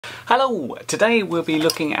Hello! Today we'll be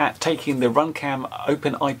looking at taking the RunCam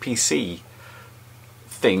OpenIPC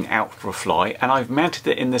thing out for a fly, and I've mounted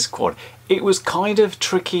it in this quad. It was kind of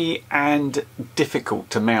tricky and difficult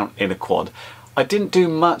to mount in a quad. I didn't do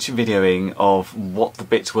much videoing of what the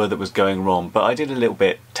bits were that was going wrong, but I did a little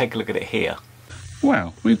bit. Take a look at it here.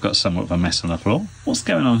 Wow, we've got somewhat of a mess on the floor. What's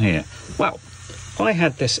going on here? Well, I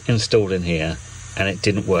had this installed in here and it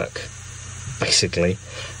didn't work, basically.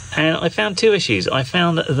 And I found two issues. I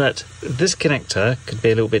found that this connector could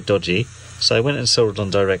be a little bit dodgy, so I went and soldered on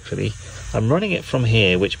directly. I'm running it from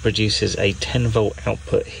here, which produces a 10 volt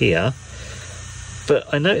output here,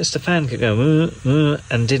 but I noticed the fan could go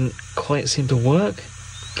and didn't quite seem to work.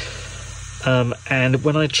 And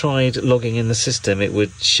when I tried logging in the system, it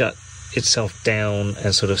would shut itself down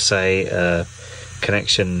and sort of say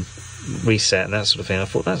connection reset and that sort of thing. I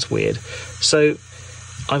thought that's weird. So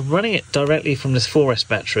I'm running it directly from this 4S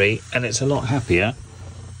battery and it's a lot happier.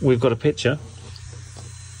 We've got a picture.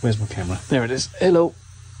 Where's my camera? There it is. Hello.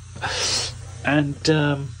 And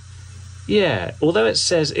yeah, although it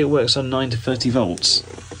says it works on 9 to 30 volts,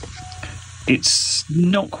 it's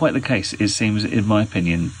not quite the case, it seems, in my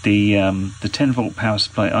opinion. The 10 volt power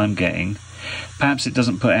supply I'm getting, perhaps it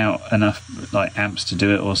doesn't put out enough like amps to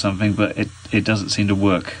do it or something, but it doesn't seem to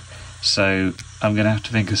work. So I'm going to have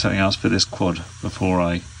to think of something else for this quad before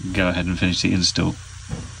I go ahead and finish the install.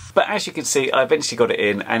 But as you can see, I eventually got it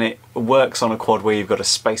in, and it works on a quad where you've got a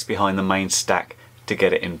space behind the main stack to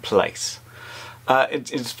get it in place.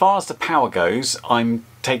 As far as the power goes, I'm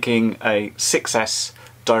taking a 6S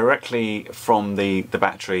directly from the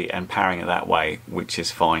battery and powering it that way, which is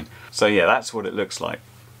fine. So yeah, that's what it looks like.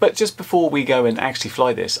 But just before we go and actually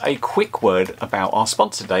fly this, a quick word about our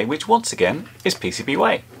sponsor today, which once again is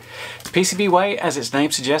PCBWay. PCBWay, as its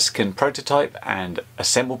name suggests, can prototype and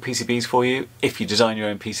assemble PCBs for you. If you design your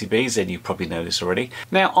own PCBs, then you probably know this already.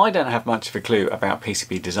 Now, I don't have much of a clue about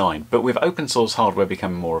PCB design, but with open source hardware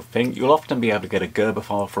becoming more of a thing, you'll often be able to get a Gerber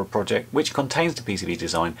file for a project which contains the PCB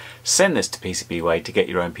design, send this to PCBWay to get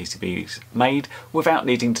your own PCBs made without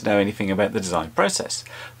needing to know anything about the design process.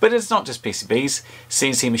 But it's not just PCBs.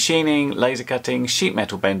 CNC machining, laser cutting, sheet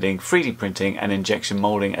metal bending, 3D printing and injection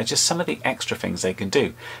molding are just some of the extra things they can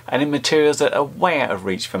do, and in materials that are way out of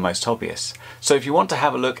reach for most hobbyists. So if you want to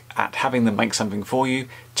have a look at having them make something for you,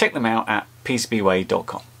 check them out at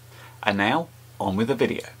PCBWay.com. And now, on with the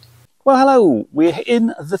video. Well, hello, we're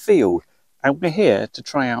in the field and we're here to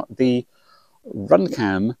try out the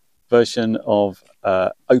RunCam version of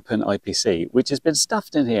OpenIPC, which has been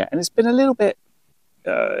stuffed in here, and it's been a little bit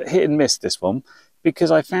hit and miss, this one,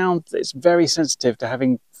 because I found that it's very sensitive to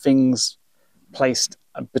having things placed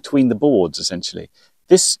between the boards, essentially.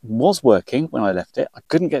 This was working when I left it. I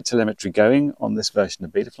couldn't get telemetry going on this version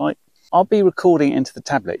of Betaflight. I'll be recording into the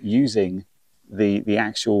tablet using the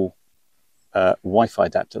actual Wi-Fi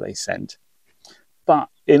adapter they sent. But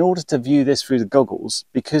in order to view this through the goggles,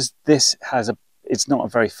 because this has it's not a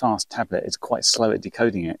very fast tablet, it's quite slow at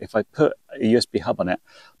decoding it. If I put a USB hub on it,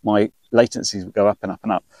 my latencies will go up and up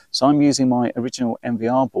and up. So I'm using my original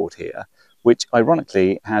MVR board here, which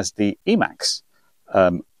ironically has the Emacs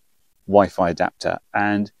Wi-Fi adapter,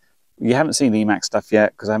 and you haven't seen the Emacs stuff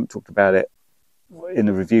yet because I haven't talked about it in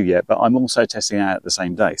the review yet, but I'm also testing it out the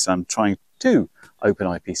same day. So I'm trying 2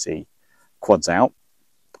 OpenIPC quads out.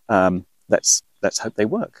 Let's hope they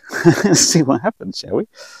work. Let's see what happens, shall we?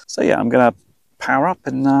 So yeah, I'm going to power up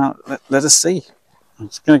and let us see. I'm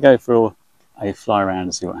just going to go for a fly around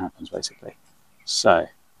and see what happens, basically. So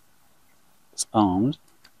it's armed.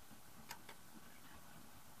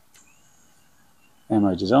 Air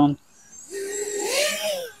mode is on.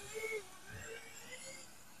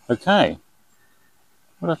 Okay,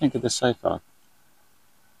 what do I think of this so far?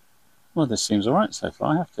 Well, this seems alright so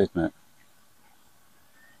far, I have to admit.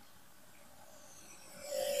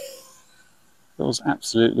 Feels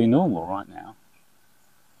absolutely normal right now.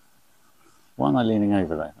 Why am I leaning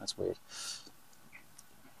over there? That's weird.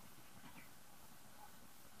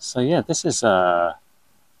 So yeah, this is not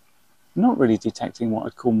really detecting what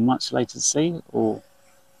I'd call much latency or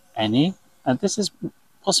any, and this is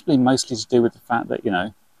possibly mostly to do with the fact that, you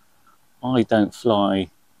know, I don't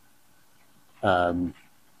fly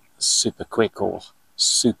super quick or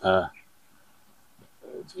super,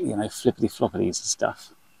 you know, flippity-floppities and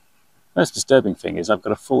stuff. The most disturbing thing is I've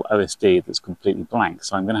got a full OSD that's completely blank,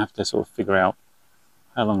 so I'm going to have to sort of figure out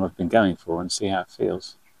how long I've been going for and see how it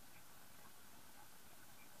feels.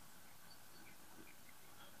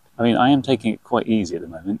 I mean, I am taking it quite easy at the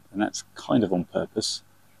moment, and that's kind of on purpose,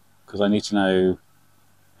 because I need to know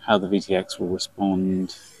how the VTX will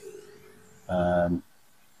respond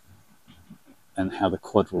and how the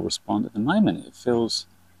quad will respond. At the moment, it feels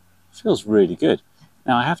feels really good.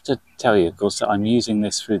 Now I have to tell you, of course, that I'm using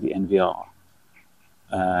this through the NVR,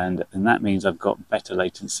 and that means I've got better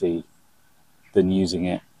latency than using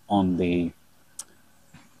it on the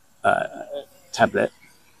tablet.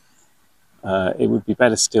 It would be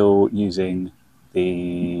better still using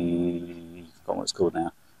the, I've forgotten what it's called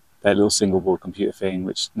now, that little single board computer thing,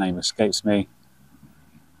 which name escapes me.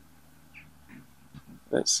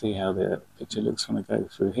 Let's see how the picture looks when I go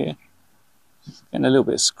through here. Getting a little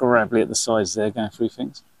bit scrabbly at the sides there, going through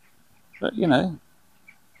things. But, you know,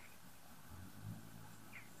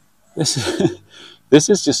 this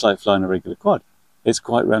is just like flying a regular quad. It's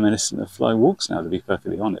quite reminiscent of flying walks now, to be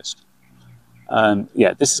perfectly honest.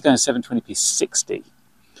 Yeah, this is going 720p 60.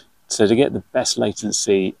 So to get the best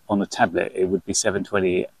latency on the tablet, it would be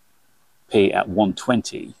 720p at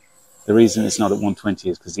 120. The reason it's not at 120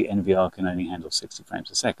 is because the NVR can only handle 60 frames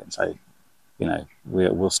a second. So, you know,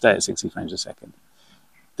 we'll stay at 60 frames a second.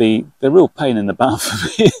 The real pain in the bum for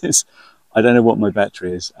me is I don't know what my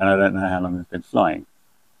battery is, and I don't know how long I've been flying.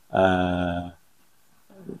 I'll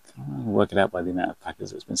work it out by the amount of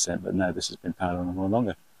packets that's been sent, but no, this has been powered on more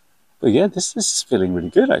longer. But yeah, this is feeling really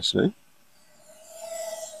good, actually.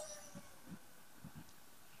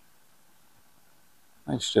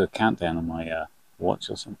 I should do a countdown on my watch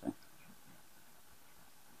or something.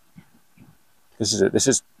 This is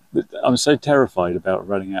it. I'm so terrified about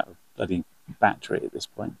running out of bloody battery at this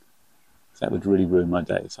point. That would really ruin my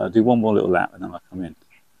day. So I'll do one more little lap and then I'll come in.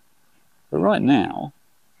 But right now,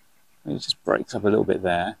 it just breaks up a little bit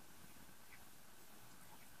there.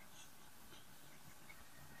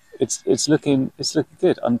 It's looking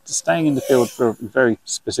good. I'm staying in the field for a very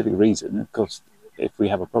specific reason. Of course, if we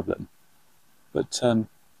have a problem. But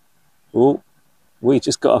oh, we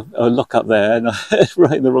just got a lock up there, and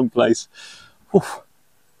right in the wrong place. Whew.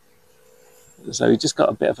 So we just got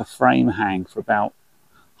a bit of a frame hang for about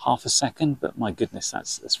half a second. But my goodness,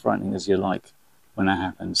 that's as frightening as you like when that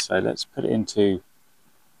happens. So let's put it into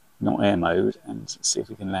not air mode and see if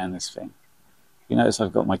we can land this thing. You notice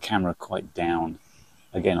I've got my camera quite down.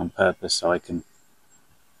 Again, on purpose, so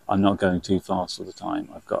I'm not going too fast all the time.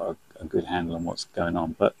 I've got a good handle on what's going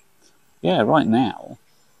on. But yeah, right now,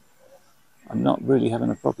 I'm not really having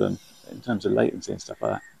a problem in terms of latency and stuff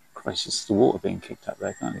like that. Christ, it's the water being kicked up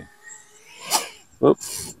there, can't you?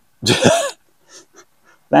 Whoops.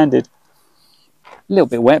 Landed. A little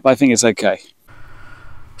bit wet, but I think it's okay.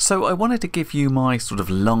 So I wanted to give you my sort of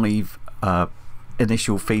live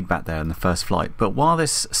initial feedback there in the first flight, but while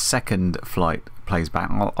this second flight plays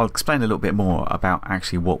back, I'll explain a little bit more about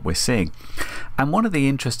actually what we're seeing. And one of the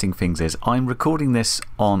interesting things is I'm recording this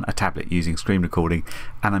on a tablet using screen recording,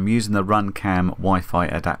 and I'm using the RunCam Wi-Fi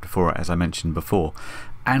adapter for it, as I mentioned before.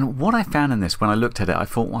 And what I found in this, when I looked at it, I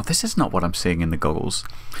thought, well, this is not what I'm seeing in the goggles.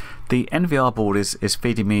 The NVR board is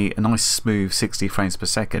feeding me a nice smooth 60 frames per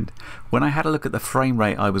second. When I had a look at the frame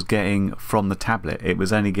rate I was getting from the tablet, it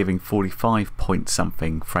was only giving 45 point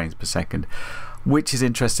something frames per second, which is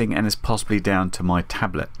interesting and is possibly down to my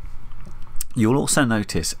tablet. You'll also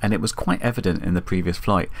notice, and it was quite evident in the previous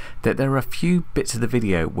flight, that there are a few bits of the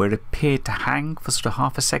video where it appeared to hang for sort of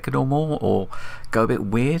half a second or more, or go a bit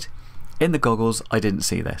weird. In the goggles, I didn't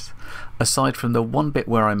see this. Aside from the one bit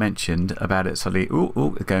where I mentioned about it suddenly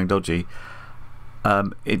going dodgy,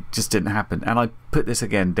 it just didn't happen. And I put this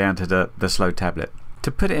again down to the slow tablet.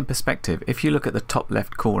 To put it in perspective, if you look at the top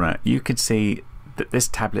left corner, you can see that this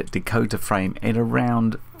tablet decodes a frame in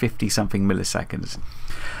around 50 something milliseconds.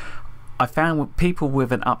 I found people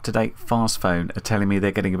with an up-to-date fast phone are telling me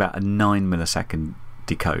they're getting about a 9 millisecond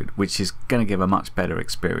decode, which is going to give a much better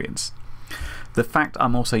experience. The fact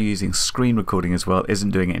I'm also using screen recording as well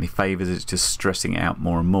isn't doing it any favours, it's just stressing it out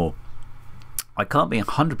more and more. I can't be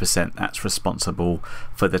 100% that's responsible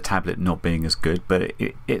for the tablet not being as good, but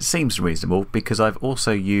it seems reasonable because I've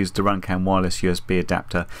also used the RunCam wireless USB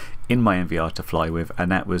adapter in my NVR to fly with, and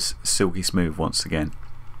that was silky smooth once again.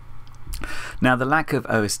 Now, the lack of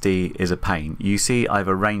OSD is a pain. You see I've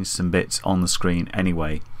arranged some bits on the screen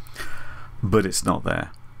anyway, but it's not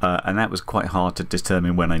there, and that was quite hard to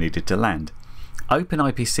determine when I needed to land.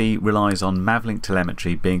 OpenIPC relies on MAVLink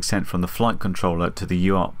telemetry being sent from the flight controller to the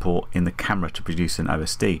UART port in the camera to produce an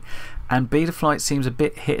OSD, and Betaflight seems a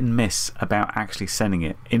bit hit and miss about actually sending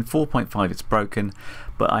it. In 4.5 it's broken,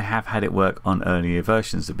 but I have had it work on earlier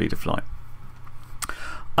versions of Betaflight.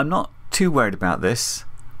 I'm not too worried about this,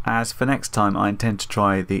 as for next time I intend to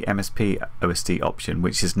try the MSP OSD option,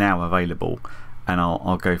 which is now available, and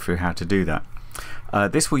I'll go through how to do that.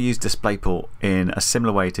 This will use DisplayPort in a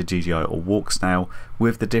similar way to GGI or WalkSnail,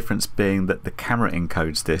 with the difference being that the camera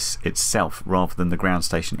encodes this itself rather than the ground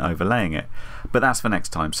station overlaying it. But that's for next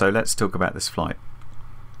time, so let's talk about this flight.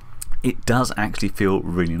 it does actually feel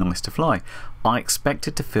really nice to fly. I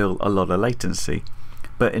expected to feel a lot of latency,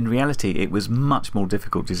 but in reality it was much more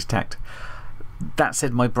difficult to detect. That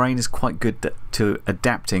said, my brain is quite good to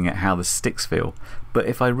adapting at how the sticks feel, but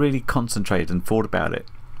if I really concentrated and thought about it,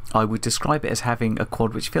 I would describe it as having a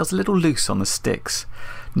quad which feels a little loose on the sticks,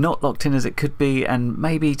 not locked in as it could be, and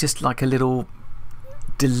maybe just like a little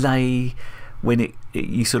delay when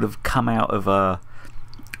you sort of come out of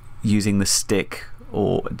using the stick,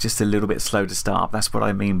 or just a little bit slow to start up. That's what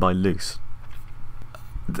I mean by loose.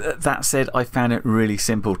 That said, I found it really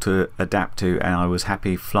simple to adapt to, and I was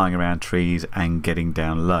happy flying around trees and getting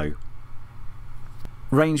down low.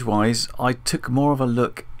 Range wise, I took more of a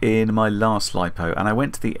look in my last LiPo, and I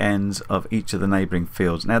went to the ends of each of the neighbouring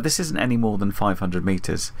fields. Now this isn't any more than 500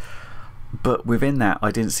 metres, but within that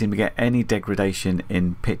I didn't seem to get any degradation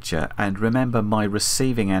in picture. And remember, my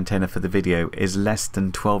receiving antenna for the video is less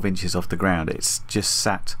than 12 inches off the ground. It's just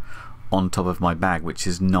sat on top of my bag, which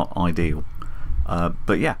is not ideal.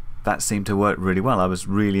 But yeah, that seemed to work really well. I was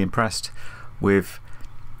really impressed with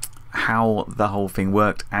how the whole thing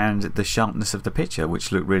worked and the sharpness of the picture,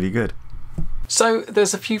 which looked really good. So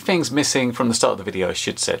there's a few things missing from the start of the video. I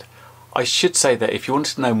should say that if you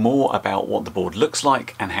wanted to know more about what the board looks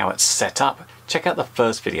like and how it's set up, check out the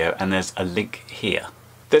first video, and there's a link here.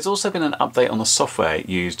 There's also been an update on the software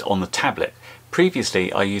used on the tablet.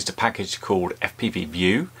 Previously I used a package called FPV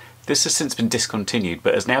View. This has since been discontinued,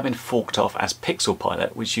 but has now been forked off as Pixel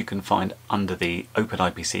Pilot, which you can find under the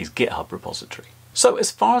OpenIPC's GitHub repository. So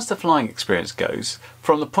as far as the flying experience goes,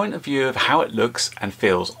 from the point of view of how it looks and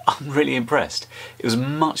feels, I'm really impressed. It was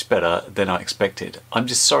much better than I expected. I'm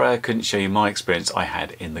just sorry I couldn't show you my experience I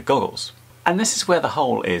had in the goggles. And this is where the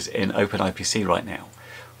hole is in OpenIPC right now.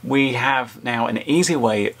 We have now an easy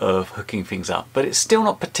way of hooking things up, but it's still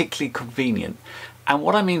not particularly convenient. And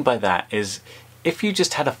what I mean by that is, if you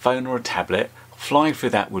just had a phone or a tablet, flying through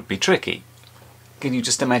that would be tricky. Can you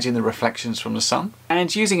just imagine the reflections from the sun?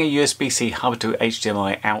 And using a USB-C hub to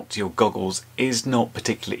HDMI out to your goggles is not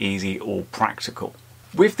particularly easy or practical.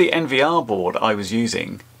 With the NVR board I was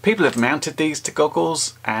using, people have mounted these to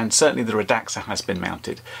goggles, and certainly the Redaxa has been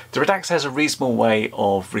mounted. The Redaxa has a reasonable way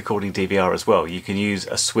of recording DVR as well. You can use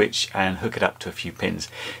a switch and hook it up to a few pins.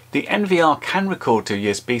 The NVR can record to a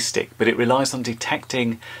USB stick, but it relies on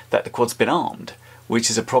detecting that the quad's been armed,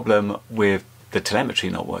 which is a problem with the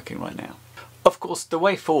telemetry not working right now. Of course, the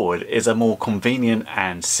way forward is a more convenient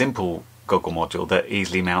and simple goggle module that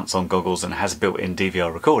easily mounts on goggles and has built-in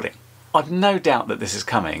DVR recording. I've no doubt that this is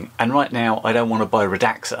coming, and right now I don't want to buy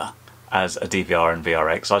Redaxa as a DVR and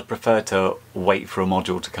VRX. I'd prefer to wait for a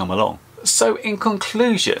module to come along. So in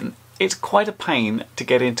conclusion, it's quite a pain to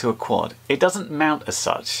get into a quad. It doesn't mount as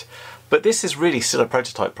such, but this is really still a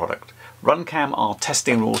prototype product. RunCam are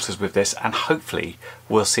testing the waters with this, and hopefully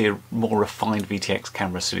we'll see more refined VTX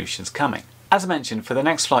camera solutions coming. As I mentioned, for the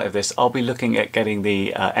next flight of this, I'll be looking at getting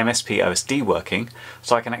the MSP OSD working,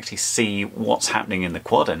 so I can actually see what's happening in the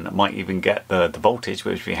quad, and might even get the voltage,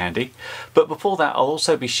 which would be handy. But before that, I'll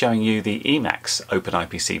also be showing you the Emacs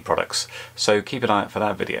OpenIPC products, so keep an eye out for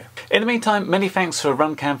that video. In the meantime, many thanks for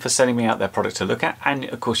RunCam for sending me out their product to look at, and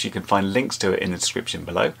of course you can find links to it in the description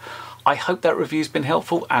below. I hope that review's been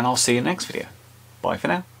helpful, and I'll see you in the next video. Bye for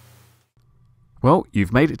now. Well,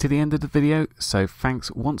 you've made it to the end of the video, so thanks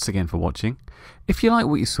once again for watching. If you like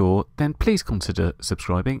what you saw, then please consider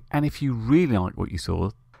subscribing, and if you really like what you saw,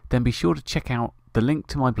 then be sure to check out the link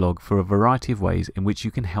to my blog for a variety of ways in which you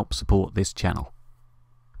can help support this channel.